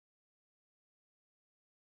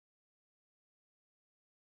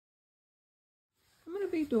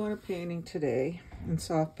to be doing a painting today in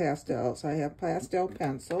soft pastels. I have pastel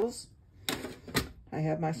pencils. I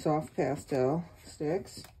have my soft pastel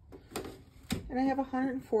sticks. And I have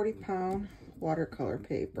 140-pound watercolor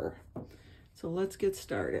paper. So let's get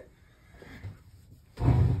started.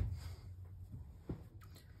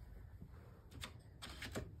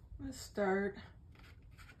 Let's start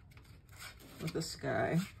with the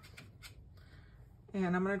sky.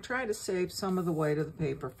 And I'm going to try to save some of the white of the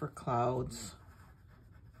paper for clouds.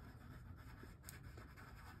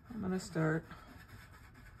 I'm going to start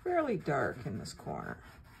fairly dark in this corner.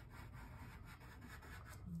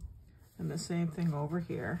 And the same thing over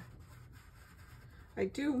here. I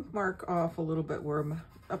do mark off a little bit where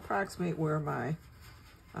approximate where my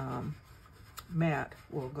mat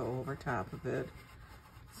will go over top of it.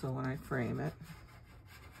 So when I frame it.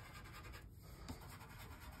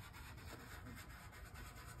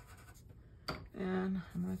 And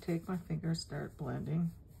I'm going to take my finger, start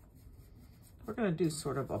blending. We're going to do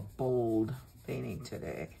sort of a bold painting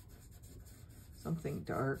today. Something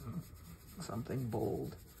dark, something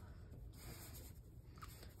bold.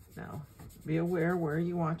 Now, be aware where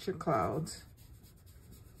you want your clouds.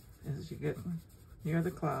 As you get near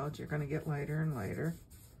the clouds, you're going to get lighter and lighter.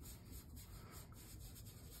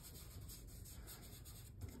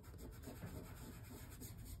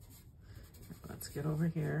 Let's get over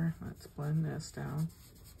here. Let's blend this down.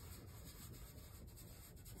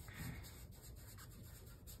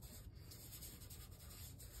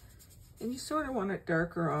 And you sort of want it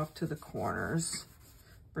darker off to the corners.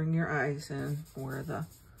 Bring your eyes in where the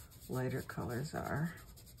lighter colors are.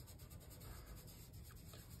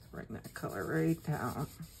 Bring that color right down.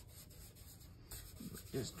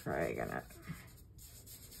 Just dragging it.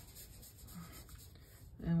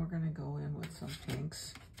 And we're going to go in with some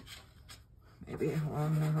pinks. Maybe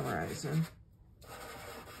along the horizon.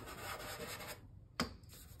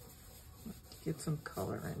 Get some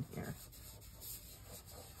color in here.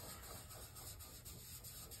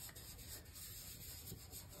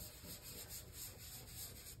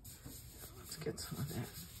 Let's get some of that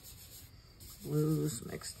blues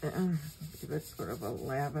mixed in. Give it sort of a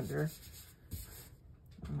lavender.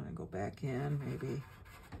 I'm going to go back in, maybe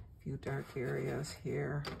a few dark areas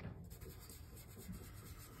here.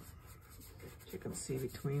 You can see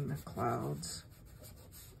between the clouds.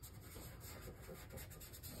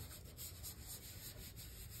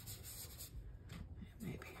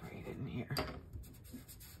 Maybe right in here.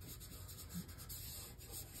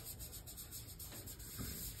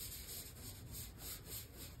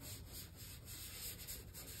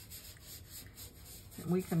 And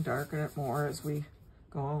we can darken it more as we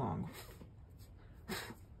go along. I'm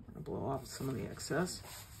gonna blow off some of the excess.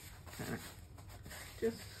 Kind of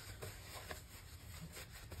just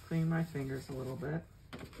clean my fingers a little bit.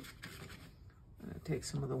 I'm going to take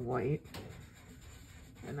some of the white,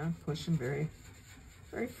 and I'm pushing very,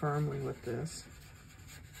 very firmly with this.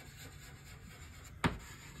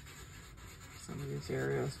 Some of these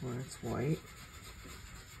areas where it's white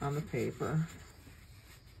on the paper,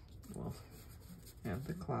 we'll have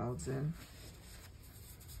the clouds in.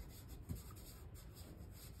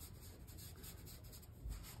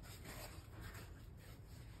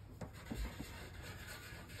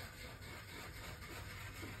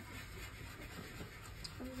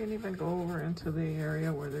 You can even go over into the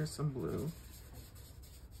area where there's some blue.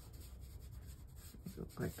 They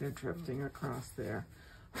look like they're drifting across there.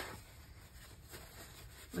 I'm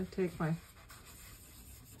going to take my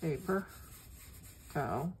paper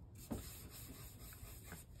towel,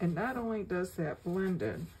 and not only does that blend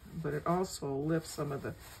it, but it also lifts some of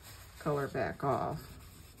the color back off.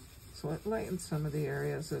 So it lightens some of the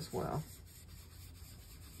areas as well.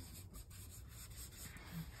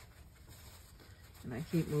 And I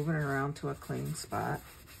keep moving it around to a clean spot.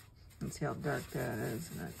 And see how dark that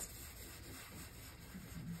is. And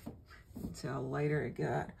see how lighter it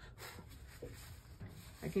got.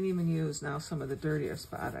 I can even use now some of the dirtier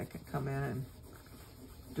spot. I can come in and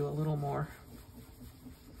do a little more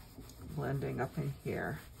blending up in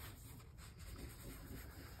here.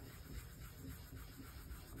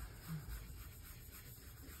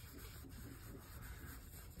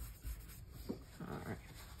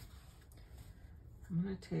 I'm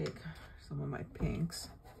going to take some of my pinks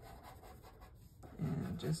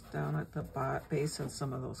and just down at the base of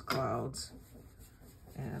some of those clouds,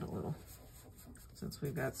 add a little, since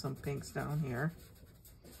we've got some pinks down here.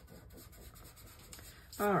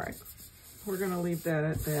 All right, we're going to leave that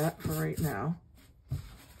at that for right now.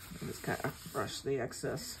 Just kind of brush the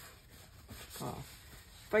excess off.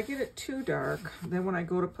 If I get it too dark, then when I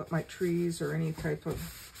go to put my trees or any type of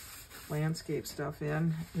landscape stuff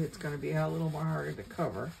in, it's going to be a little more harder to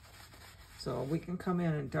cover. So we can come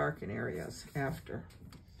in and darken areas after,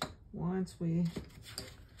 once we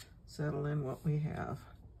settle in what we have.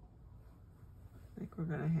 I think we're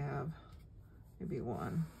going to have maybe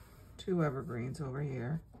 1, 2 evergreens over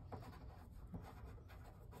here.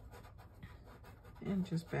 And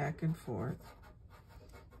just back and forth.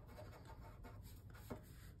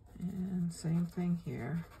 And same thing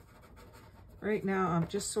here. Right now, I'm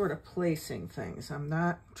just sort of placing things. I'm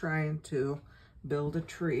not trying to build a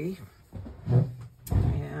tree.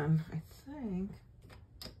 And I think,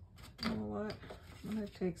 you know what? I'm gonna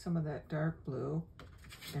take some of that dark blue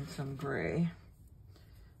and some gray.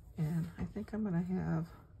 And I think I'm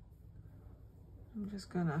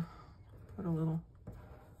just gonna put a little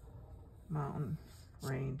mountain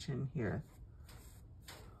range in here.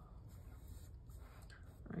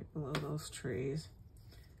 Right below those trees.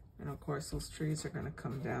 And of course those trees are going to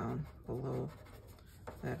come down below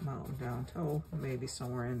that mountain down to maybe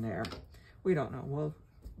somewhere in there. We don't know. We'll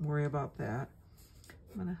worry about that.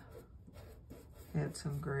 I'm going to add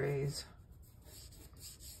some grays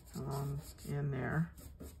along in there.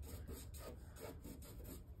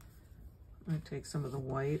 I'm going to take some of the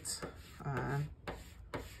whites on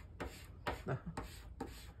the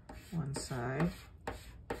one side.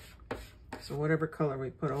 So whatever color we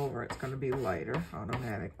put over, it's going to be lighter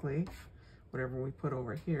automatically. Whatever we put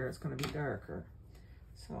over here, it's going to be darker.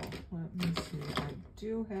 So let me see. I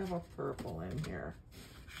do have a purple in here.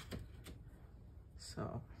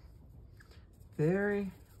 So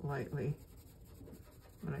very lightly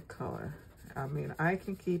I'm going to color. I mean, I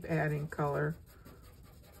can keep adding color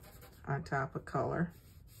on top of color.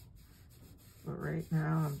 But right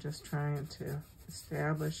now I'm just trying to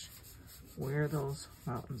establish where those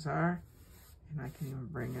mountains are. And I can even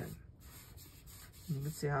bring it, you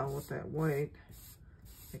can see how with that white,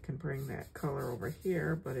 I can bring that color over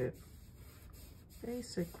here, but it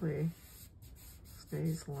basically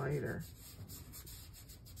stays lighter.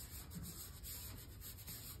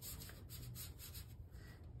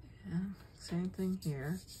 And same thing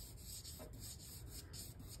here.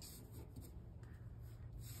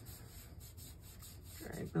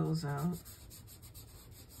 Drag those out.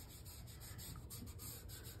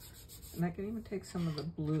 And I can even take some of the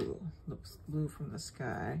blue from the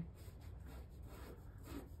sky.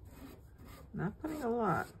 Not putting a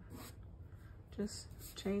lot, just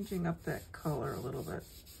changing up that color a little bit,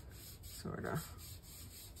 sort of,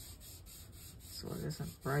 so it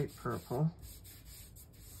isn't bright purple.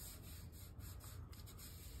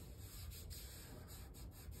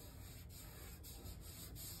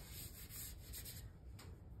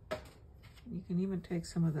 You can even take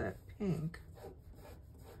some of that pink,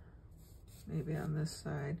 maybe on this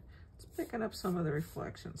side. It's picking up some of the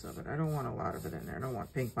reflections of it. I don't want a lot of it in there. I don't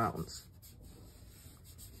want pink mountains.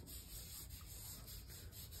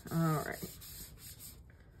 All right.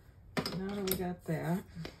 Now that we got that,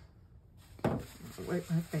 I'll wipe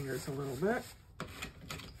my fingers a little bit.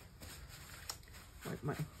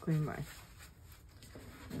 Clean my,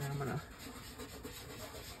 and I'm gonna,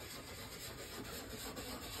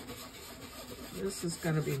 this is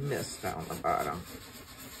gonna be mist down the bottom.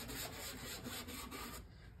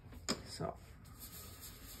 So,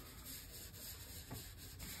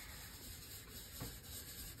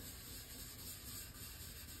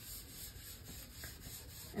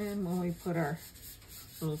 and when we put our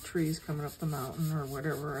little trees coming up the mountain or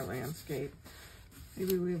whatever, our landscape,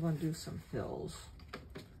 maybe we want to do some hills.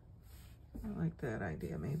 I like that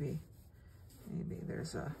idea. Maybe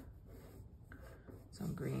there's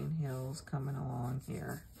some green hills coming along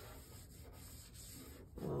here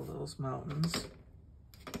below those mountains.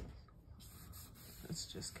 It's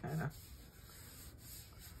just kind of,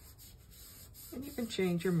 and you can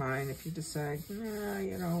change your mind if you decide, nah,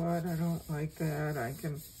 you know what, I don't like that. I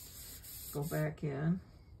can go back in,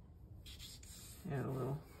 add a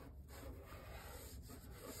little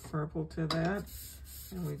purple to that,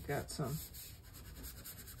 and we've got some,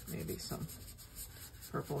 maybe some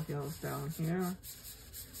purple hills down here.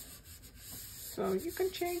 So you can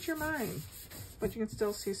change your mind, but you can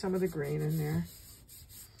still see some of the green in there.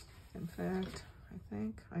 In fact,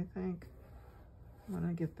 I think I'm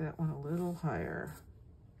gonna get that one a little higher.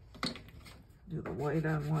 Do the white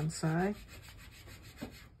on one side.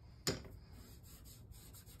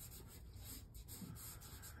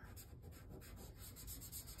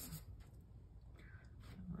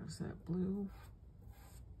 Where's that blue?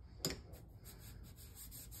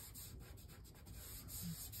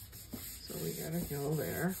 So we got a hill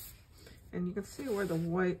there. And you can see where the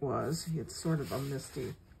white was. It's sort of a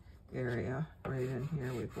misty area right in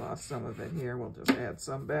here. We've lost some of it here. We'll just add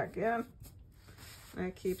some back in.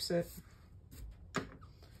 That keeps it. And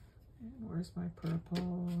where's my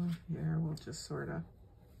purple? Here, we'll just sort of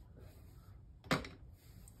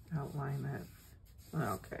outline that.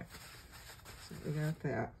 Okay, so we got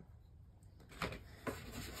that.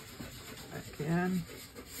 Back in.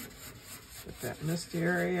 Put that mist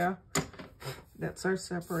area. That's our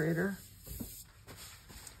separator.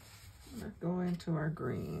 I'm gonna go into our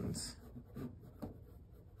greens.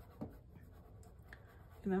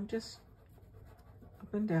 And I'm just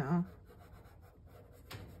up and down.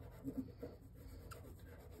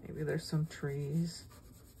 Maybe there's some trees.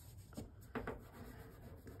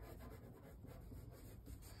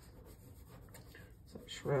 Some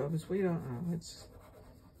shrubs, we don't know. It's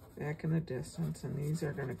back in the distance, and these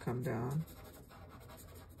are gonna come down.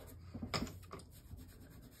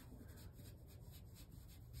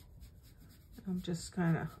 I'm just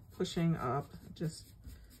kind of pushing up, just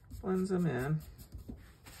blends them in.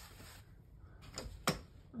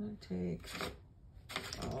 I'm gonna take,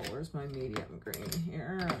 oh, where's my medium green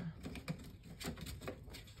here?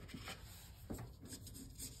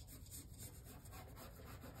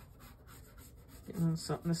 Give them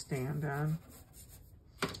something to stand on.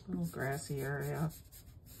 Little grassy area.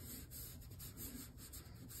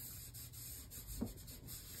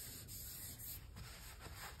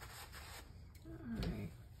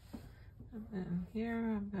 And here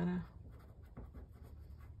I'm gonna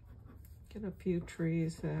get a few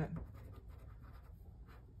trees that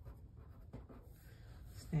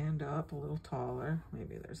stand up a little taller.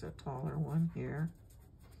 Maybe there's a taller one here.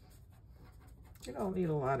 You don't need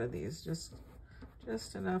a lot of these, just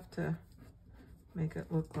enough to make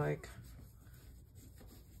it look like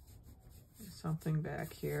there's something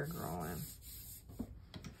back here growing.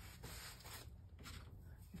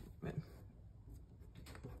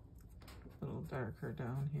 A little darker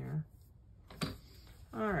down here.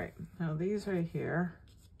 All right, now these right here,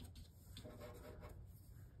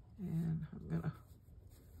 and I'm gonna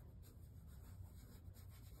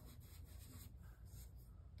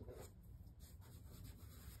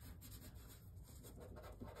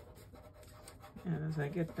and as I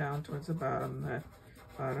get down towards the bottom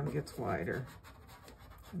gets wider,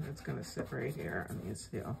 and it's gonna sit right here on this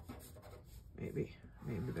hill. Maybe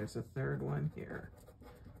there's a third one here.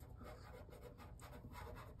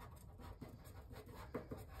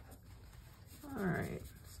 All right,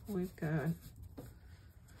 so we've got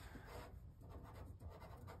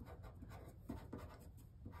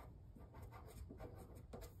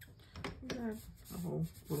a whole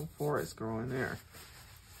little forest growing there.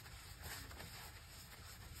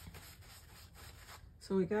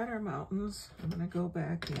 So we got our mountains. I'm gonna go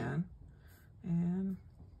back in and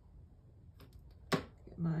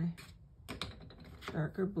get my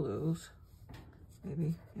darker blues,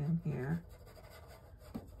 maybe in here.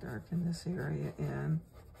 Darken this area in.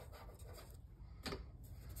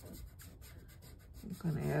 I'm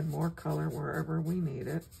going to add more color wherever we need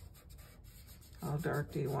it. How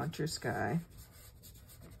dark do you want your sky?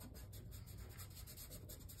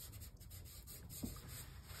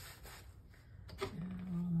 And a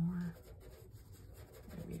little more,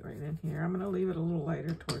 maybe right in here. I'm going to leave it a little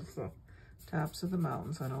lighter towards the tops of the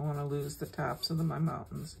mountains. I don't want to lose the tops of my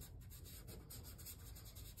mountains.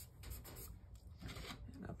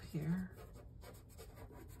 Here.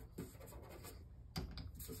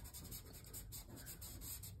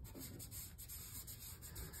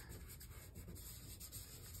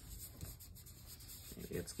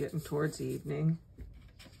 Maybe it's getting towards evening.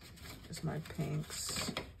 Just my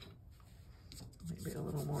pinks. Maybe a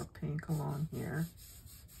little more pink along here.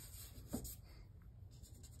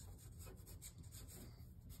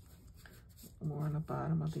 More on the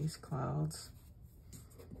bottom of these clouds.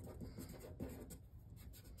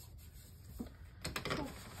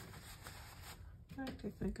 I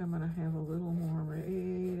think I'm gonna have a little more right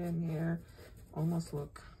in here. Almost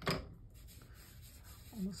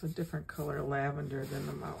a different color lavender than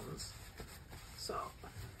the mountains. So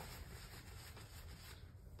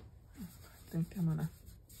I think I'm gonna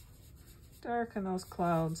darken those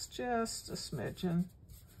clouds just a smidgen.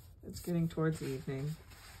 It's getting towards evening.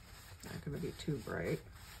 Not gonna be too bright.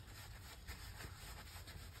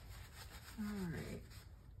 All right.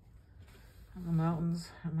 On the mountains,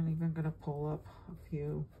 I'm even gonna pull up a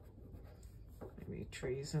few, maybe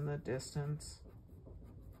trees in the distance.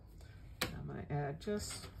 And I'm gonna add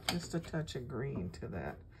just a touch of green to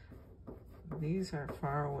that. These are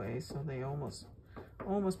far away, so they almost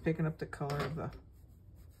picking up the color of the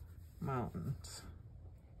mountains.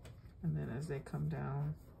 And then as they come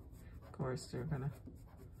down, of course, they're gonna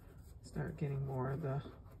start getting more of the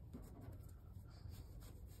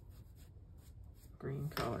green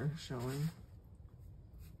color showing.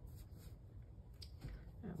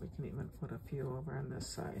 And we can even put a few over on this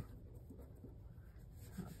side.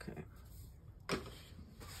 Okay.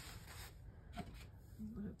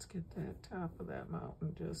 Let's get that top of that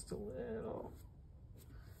mountain just a little.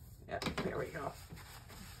 Yeah, there we go.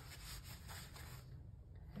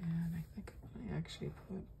 And I think I actually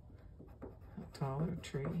put a taller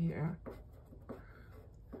tree here.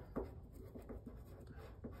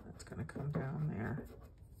 That's gonna come down there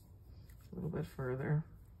a little bit further.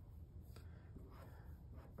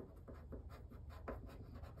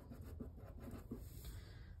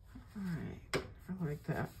 All right, I like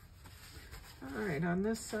that. All right, on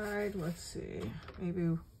this side, let's see,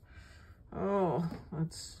 maybe, oh,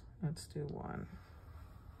 let's do one.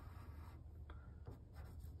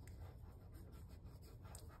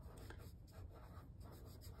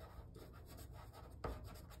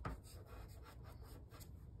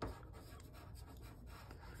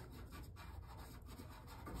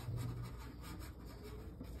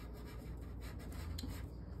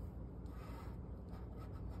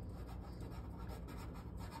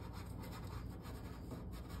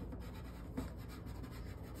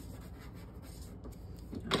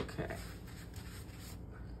 Okay.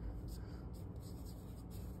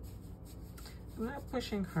 I'm not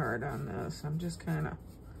pushing hard on this. I'm just kind of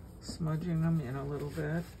smudging them in a little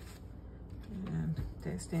bit. And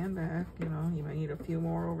they stand back, you know, you might need a few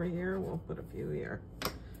more over here. We'll put a few here.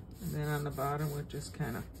 And then on the bottom, we'll just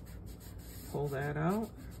kind of pull that out.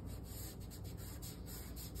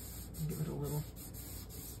 And give it a little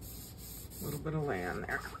bit of land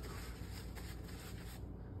there.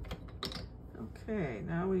 Okay,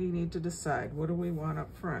 now we need to decide, what do we want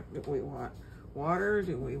up front? Do we want water?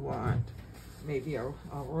 Do we want maybe a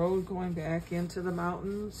road going back into the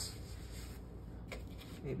mountains?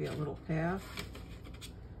 Maybe a little path?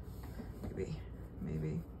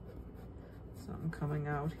 Maybe something coming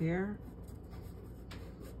out here?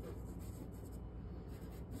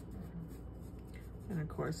 And of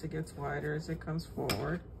course it gets wider as it comes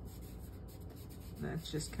forward. And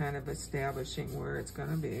that's just kind of establishing where it's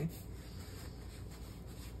gonna be.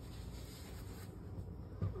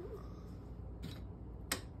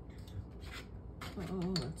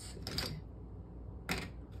 Oh, let's see.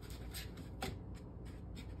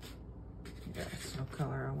 Yeah, it's no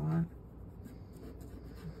color I want.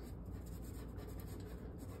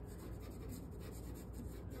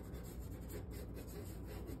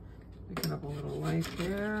 Picking up a little light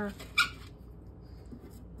there.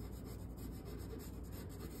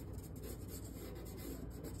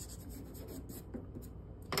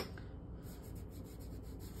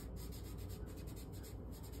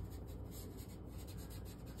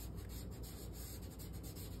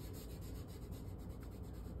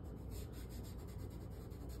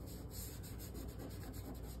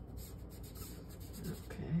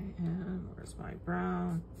 And where's my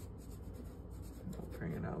brown? I'll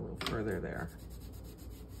bring it out a little further there.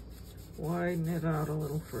 Widen it out a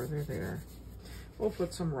little further there. We'll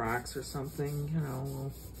put some rocks or something, you know,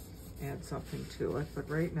 we'll add something to it. But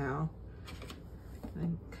right now, I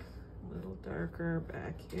think a little darker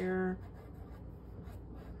back here.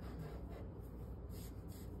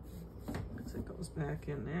 As it goes back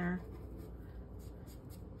in there.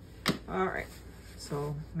 All right,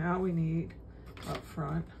 so now we need up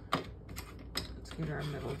front. Let's get our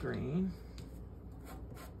middle green.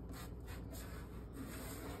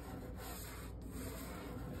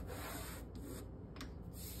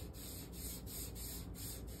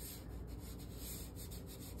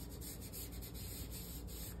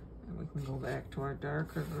 And we can go back to our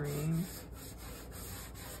darker green.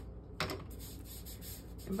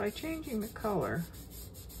 And by changing the color,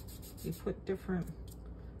 you put different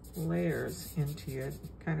layers into it.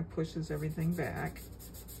 Kind of pushes everything back.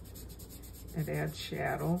 It adds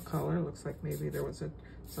shadow color. Looks like maybe there was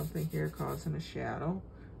something here causing a shadow.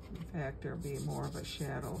 In fact, there'll be more of a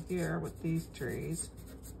shadow here with these trees.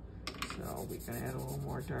 So we can add a little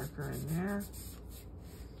more darker in there.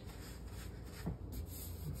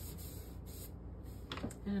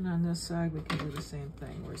 And on this side, we can do the same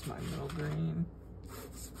thing. Where's my middle green?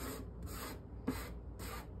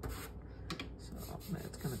 So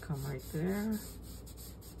that's gonna come right there.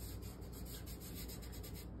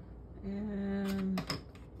 And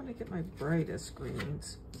let me get my brightest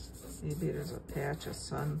greens. Maybe there's a patch of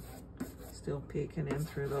sun still peeking in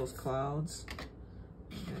through those clouds.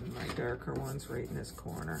 And my darker ones right in this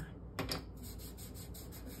corner.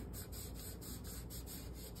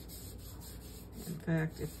 In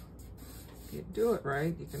fact, if you do it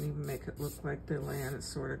right, you can even make it look like the land is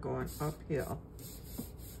sort of going uphill.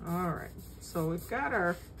 All right, so we've got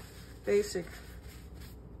our basic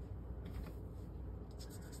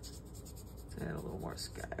Let's add a little more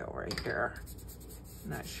sky right here.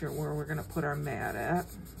 Not sure where we're gonna put our mat at.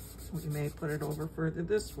 We may put it over further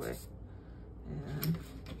this way. And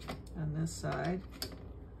on this side,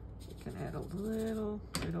 we can add a little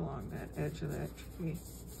right along that edge of that tree.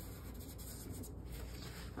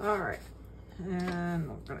 All right, and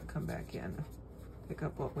we're gonna come back in and pick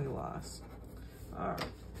up what we lost. All right,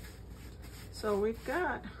 so we've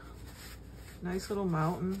got a nice little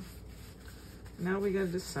mountain. Now we gotta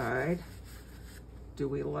decide, do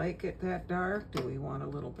we like it that dark? Do we want a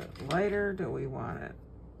little bit lighter? Do we want to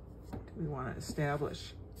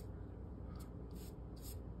establish?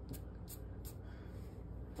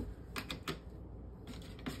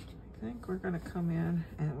 I think we're gonna come in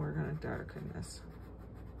and we're gonna darken this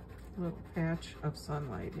little patch of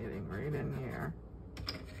sunlight hitting right in here.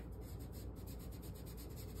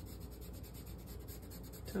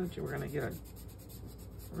 Told you we're gonna get a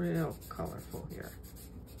real colorful here.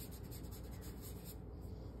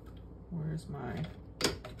 Where's my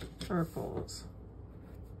purples?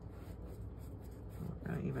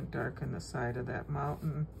 We're gonna even darken the side of that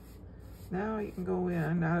mountain. Now you can go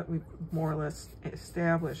in, now that we've more or less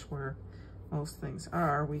established where most things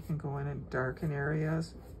are, we can go in and darken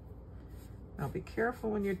areas. Now be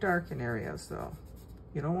careful when you darken areas though.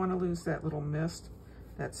 You don't want to lose that little mist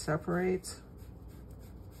that separates.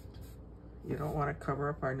 You don't want to cover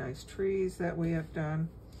up our nice trees that we have done.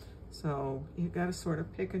 So you've got to sort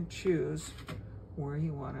of pick and choose where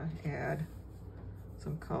you want to add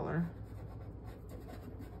some color.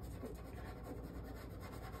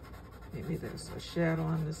 Maybe there's a shadow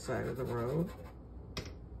on this side of the road.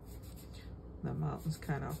 The mountain's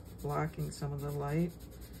kind of blocking some of the light.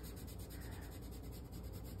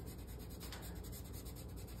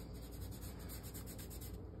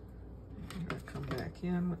 I'm going to come back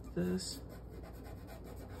in with this.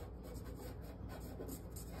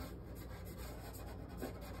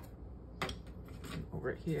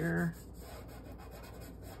 Over here.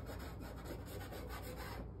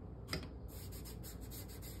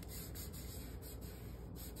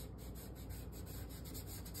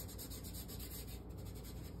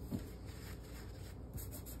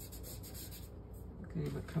 Can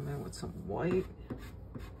even come in with some white.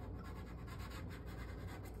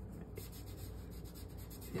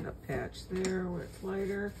 Get a patch there where it's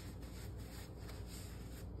lighter.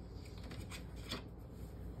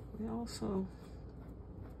 We also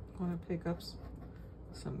want to pick up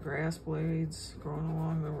some grass blades growing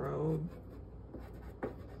along the road.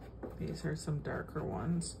 These are some darker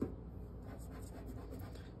ones.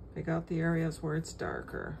 Pick out the areas where it's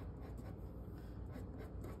darker.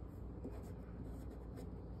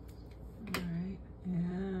 All right,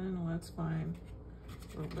 and let's find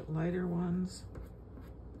a little bit lighter ones.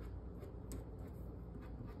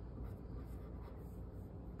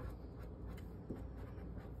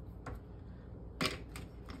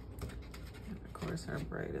 Our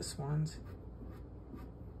brightest ones.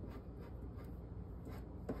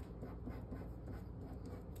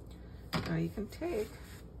 Now you can take,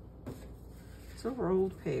 it's a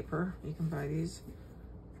rolled paper, you can buy these,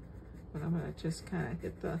 but I'm going to just kind of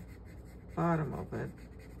hit the bottom of it,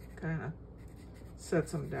 kind of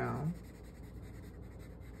sets them down.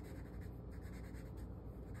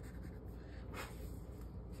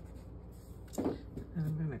 And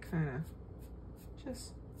I'm going to kind of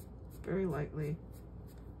just very lightly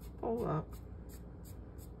pull up.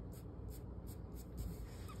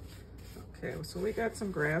 Okay, so we got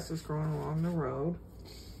some grasses growing along the road.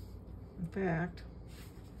 In fact,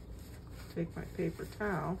 take my paper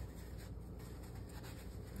towel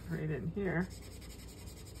right in here,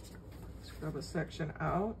 scrub a section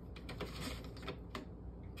out.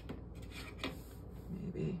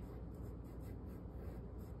 Maybe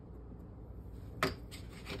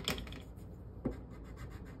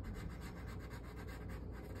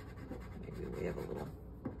we have a little,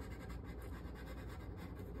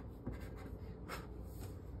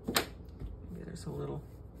 maybe there's a little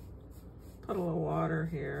puddle of water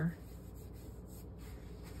here.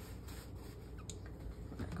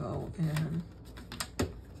 Go in,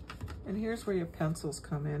 and here's where your pencils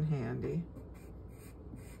come in handy.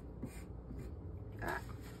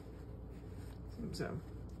 Seems I'm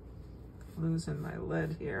losing my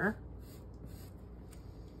lead here.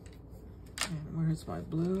 And where's my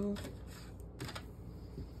blue?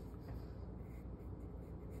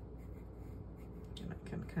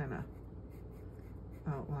 Kind of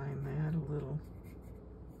outline that a little.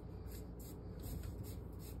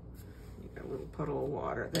 You got a little puddle of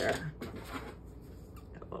water there.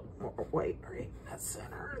 Got a little more white right in the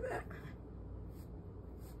center of that.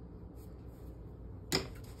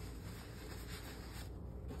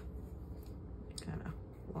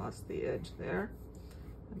 across the edge there.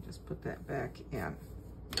 And just put that back in.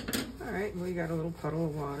 All right, we got a little puddle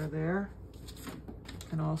of water there. You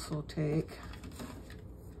can also take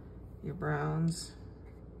your browns.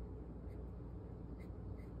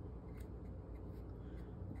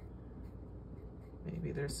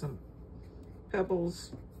 Maybe there's some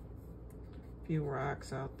pebbles, a few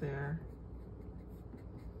rocks out there.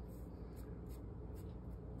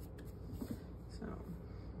 So,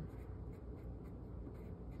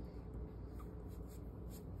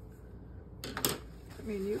 I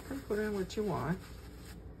mean, you can put in what you want.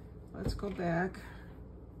 Let's go back.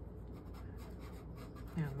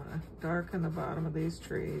 And I'm gonna darken the bottom of these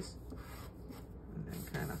trees and then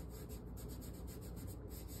kind of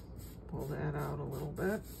pull that out a little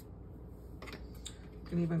bit. You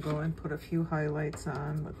can even go and put a few highlights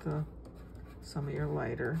on with some of your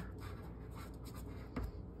lighter.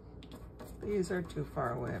 These are too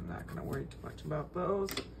far away. I'm not gonna worry too much about those.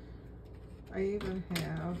 I even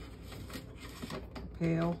have a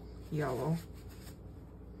pale yellow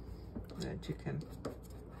that you can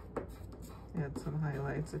add some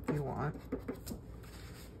highlights if you want.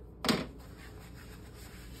 All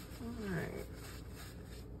right.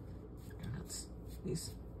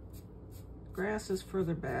 These grass is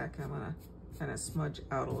further back. I'm gonna kind of smudge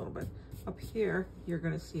out a little bit. Up here, you're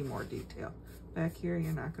gonna see more detail. Back here,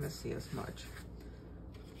 you're not gonna see as much.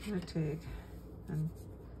 I'm gonna take, and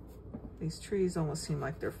these trees almost seem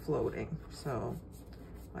like they're floating. So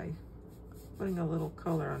by putting a little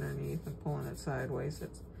color underneath and pulling it sideways,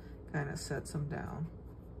 it kind of sets them down.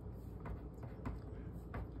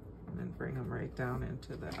 And then bring them right down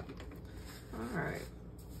into that. All right.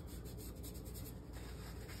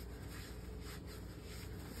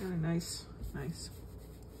 Really nice.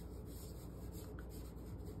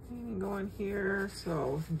 Painting going here.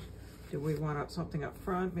 So do we want up something up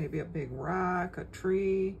front? Maybe a big rock, a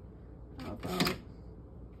tree? How about,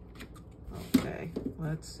 okay,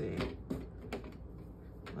 let's see.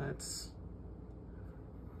 Let's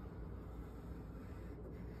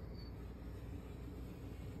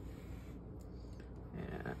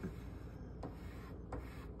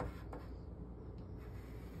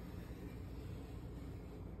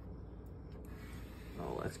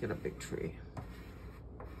get a big tree.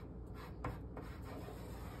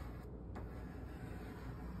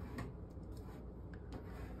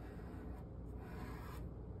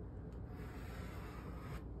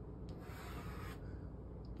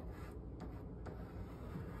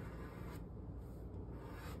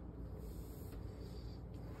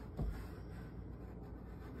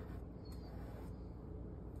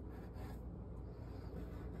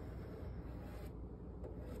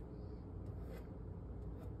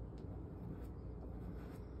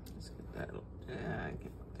 Let's get that,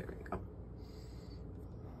 there we go.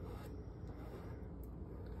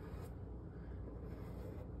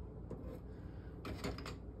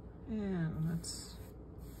 And let's,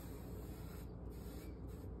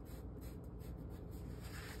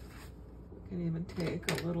 we can even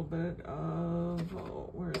take a little bit of, oh,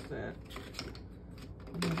 where's that?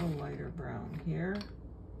 A little lighter brown here.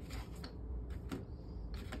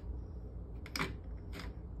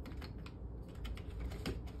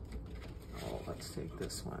 Let's take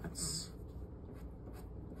this one.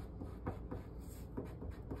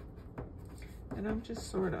 And I'm just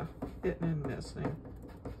sort of hitting and missing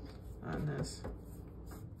on this.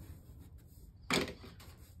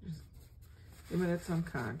 Just giving it some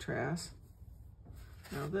contrast.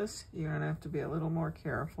 Now this, you're gonna have to be a little more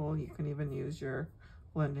careful. You can even use your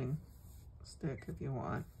blending stick if you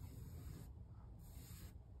want.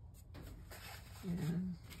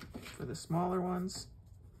 And for the smaller ones,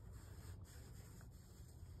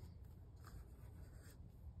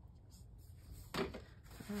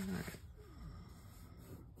 all right.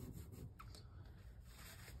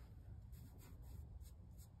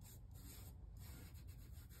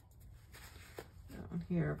 Down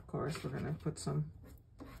here, of course, we're going to put some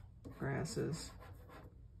grasses.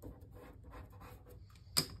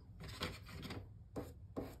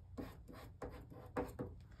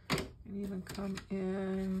 And even come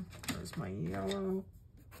in, there's my yellow.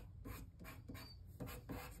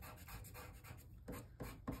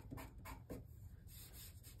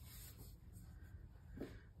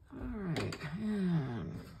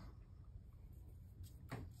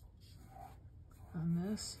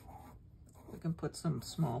 We can put some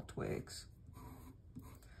small twigs.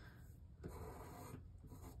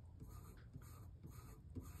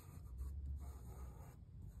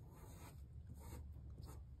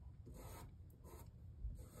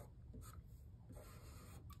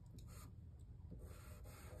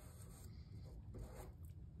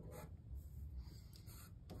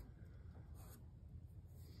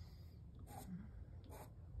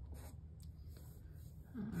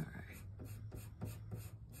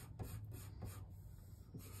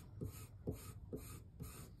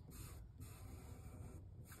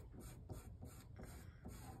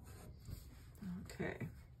 Okay,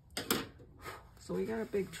 so we got a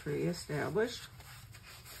big tree established.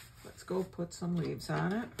 Let's go put some leaves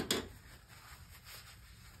on it.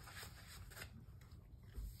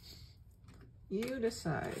 You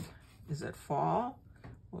decide. Is it fall?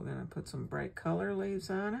 We're gonna put some bright color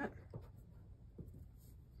leaves on it.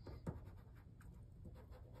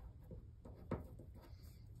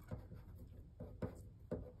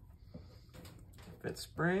 If it's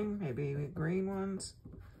spring, maybe green ones.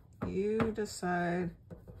 You decide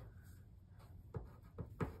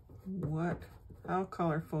how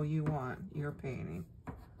colorful you want your painting.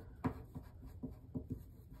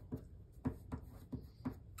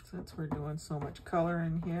 Since we're doing so much color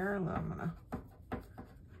in here, I'm gonna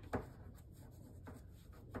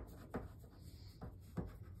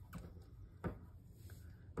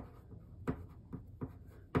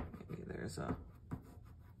maybe there's a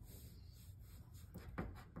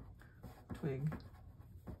twig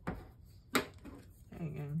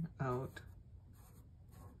hanging out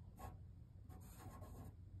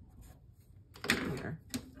here.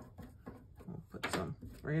 We'll put some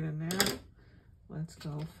right in there. Let's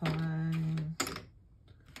go find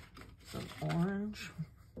some orange.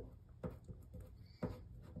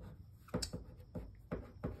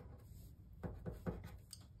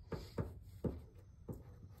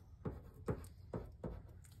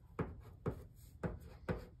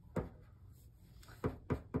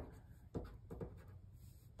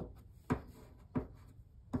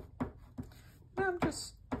 I'm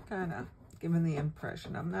just kind of giving the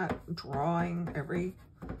impression. I'm not drawing every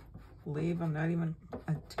leaf. I'm not even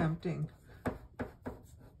attempting to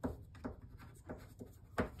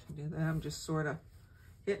do that. I'm just sort of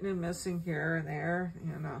hitting and missing here and there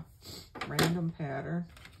in a random pattern.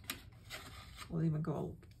 We'll even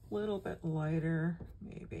go a little bit lighter,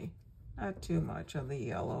 maybe. Not too much of the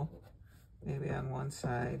yellow. Maybe on one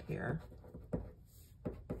side here.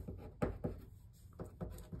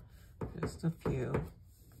 Just a few.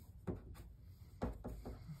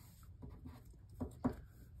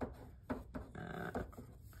 I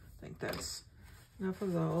think that's enough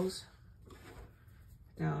of those.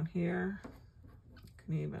 Down here, you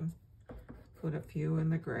can even put a few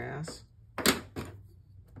in the grass.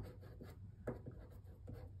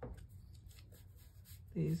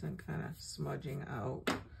 These I'm kind of smudging out.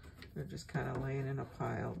 They're just kind of laying in a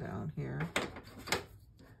pile down here.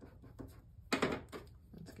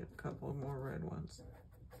 Let's get a couple more red ones.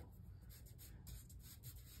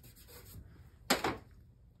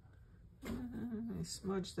 I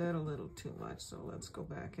smudged that a little too much, so let's go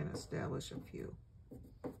back and establish a few.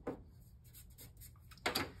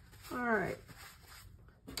 All right.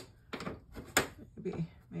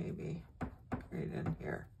 Maybe right in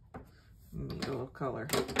here. Need a little color.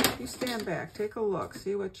 You stand back, take a look,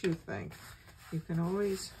 see what you think. You can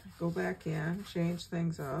always go back in, change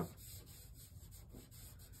things up.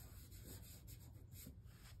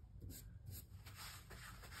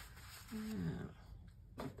 Yeah.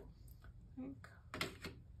 I think,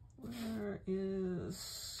 where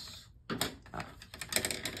is my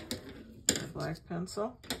black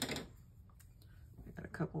pencil? I got a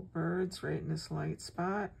couple birds right in this light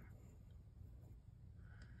spot.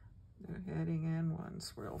 They're heading in,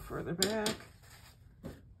 one's real further back.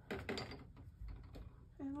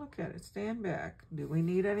 And look at it, stand back. Do we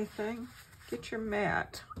need anything? Get your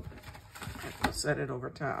mat. I'll set it over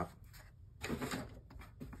top.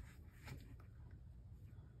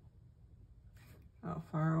 How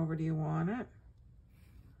far over do you want it?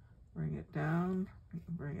 Bring it down,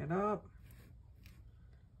 bring it up.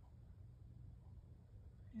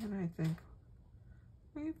 And I think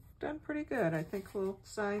we've done pretty good. I think we'll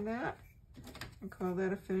sign that and call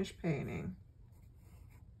that a finished painting.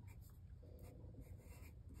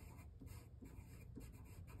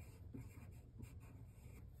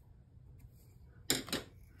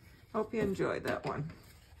 Hope you enjoyed that one.